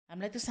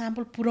हामीलाई त्यो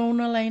स्याम्पल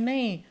पुर्याउनलाई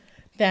नै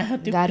त्यहाँ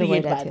त्यो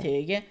क्रिएट भएको थियो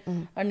क्या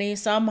अनि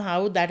सम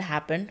हाउ द्याट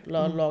ह्यापन्ड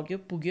लग्यो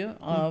पुग्यो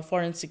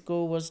फोरेन्सिकको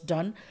वाज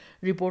डन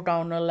रिपोर्ट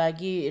आउन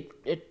लागि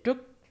इट टुक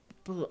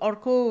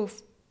अर्को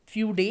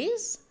फ्यु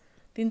डेज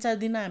 3-4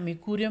 दिन हामी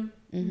कुर्यौँ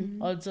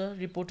अझ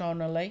रिपोर्ट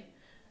आउनलाई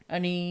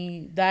अनि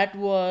that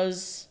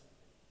was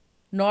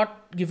not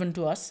given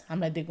to us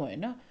हामीलाई दिएको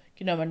होइन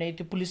किनभने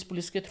त्यो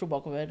पुलिसकै थ्रु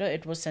भएको भएर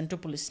it was saint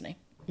to police नै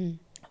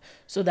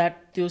सो द्याट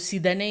त्यो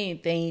सिधा नै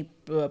त्यहीँ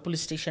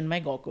पुलिस स्टेसनमै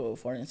गएको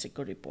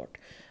फोरेन्सिकको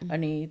रिपोर्ट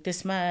अनि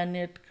त्यसमा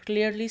इट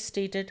क्लियरली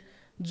स्टेटेड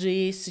जे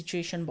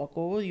सिचुएसन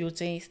भएको हो यो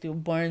चाहिँ त्यो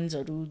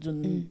बर्न्सहरू जुन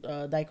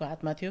दाइको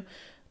हातमा थियो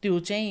त्यो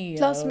चाहिँ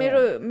प्लस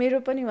मेरो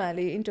पनि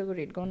उहाँले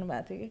इन्टरग्रेट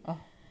गर्नुभएको थियो कि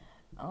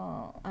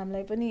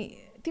हामीलाई पनि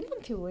तिमी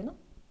पनि थियो होइन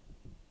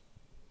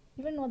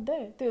इभन नट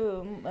देयर त्यो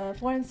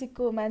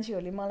फोरेन्सिकको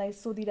मान्छेहरूले मलाई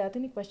सोधिरहेको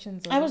थियो नि क्वेसन्स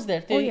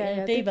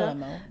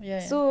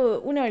सो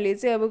उनीहरूले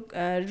चाहिँ अब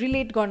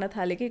रिलेट गर्न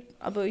थाले कि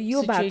अब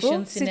यो भएको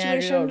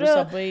सिचुएसन र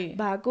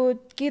भएको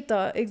के त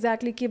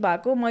एक्ज्याक्टली के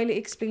भएको मैले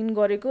एक्सप्लेन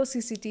गरेको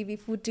सिसिटिभी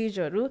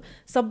फुटेजहरू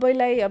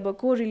सबैलाई अब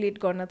को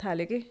रिलेट गर्न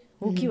थाले कि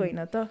हो कि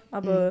होइन त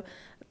अब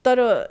तर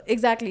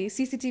एक्ज्याक्टली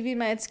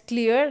सिसिटिभीमा इट्स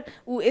क्लियर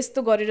ऊ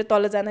यस्तो गरेर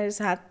तल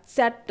जाँदाखेरि हात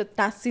स्याट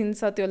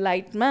टाँसिन्छ त्यो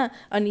लाइटमा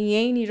अनि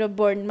यहीँनिर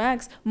बर्न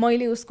मार्क्स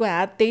मैले उसको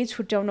हात त्यही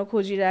छुट्याउन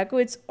खोजिरहेको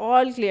इट्स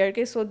अल क्लियर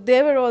के so they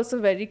were also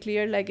very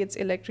clear like it's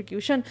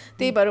इलेक्ट्रिक्युसन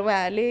त्यही भएर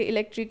उहाँहरूले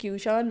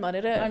इलेक्ट्रिक्युसन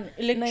भनेर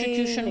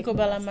इलेक्ट्रिक्युसनको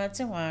बेलामा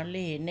चाहिँ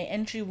उहाँहरूले हेर्ने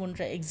एन्ट्री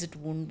वुन्ड र एक्जिट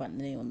वुन्ड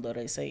भन्ने हुँदो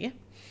रहेछ क्या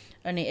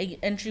अनि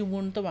एन्ट्री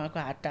वुन्ड त उहाँको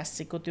हात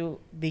टाँसेको त्यो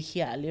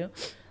देखिहाल्यो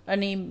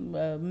अनि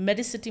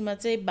मेडिसिटीमा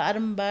चाहिँ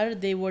बारम्बार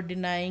दे वर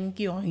डिनाइङ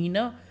कि होइन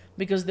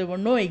because they were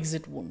no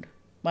exit wound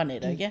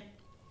भनेर क्या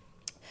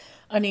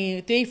अनि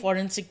त्यही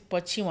फोरेन्सिक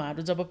पछि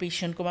उहाँहरू जब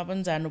पेसेन्टकोमा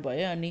पनि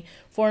जानुभयो अनि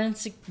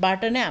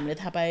फोरेन्सिकबाट नै हामीले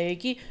थाहा पायो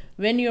कि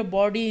when your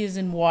body is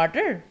in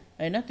water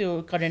होइन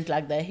त्यो करेन्ट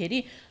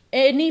लाग्दाखेरि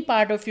any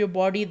part of your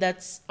body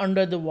that's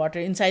under the water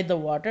inside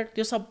the water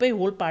त्यो सबै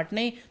होल पार्ट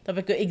नै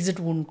तपाईँको एक्जिट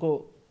वुन्डको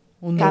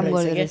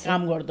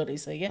काम गर्दो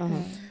रहेछ क्या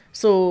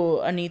सो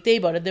अनि त्यही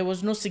भएर देयर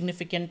वाज नो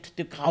सिग्निफिकेन्ट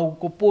त्यो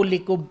घाउको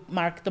पोलेको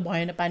मार्क त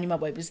भएन पानीमा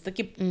भएपछि त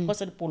के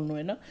कसरी पोल्नु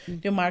होइन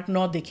त्यो मार्क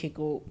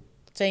नदेखेको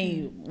चाहिँ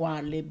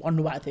उहाँहरूले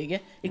भन्नुभएको थियो क्या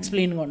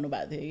एक्सप्लेन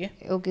गर्नुभएको थियो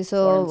क्या ओके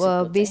सो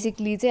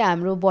बेसिकली चाहिँ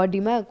हाम्रो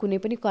बडीमा कुनै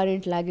पनि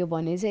करेन्ट लाग्यो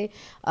भने चाहिँ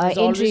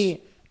entry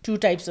to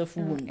types of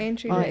wound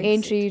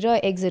entry र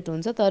एक्जिट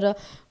हुन्छ तर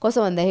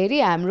कसो भन्दाखेरि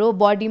हाम्रो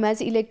बडीमा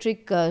चाहिँ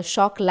इलेक्ट्रिक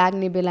सक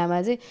लाग्ने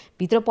बेलामा चाहिँ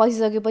भित्र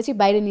पसिसकेपछि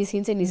बाहिर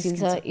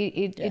निस्किन्छ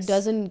इट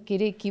डजन्ट के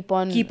अरे किप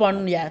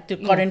अन या त्यो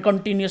करेन्ट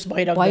कन्टिन्युस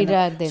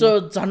भइरहेको सो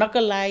झनक्क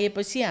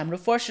लागेपछि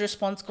हाम्रो फर्स्ट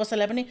रेस्पोन्स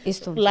कसैलाई पनि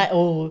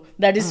हो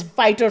that is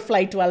fight or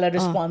flight वाला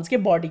रेस्पोन्स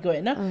के बडीको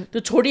होइन त्यो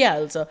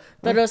छोडिहाल्छ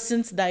तर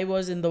सिन्स दाइ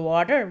was in the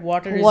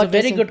water is a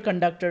very good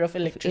conductor of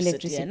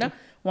electricity होइन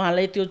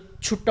उहाँलाई त्यो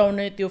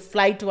छुट्याउने त्यो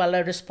फ्लाइटवाला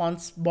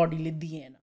रेस्पोन्स बडीले दिएन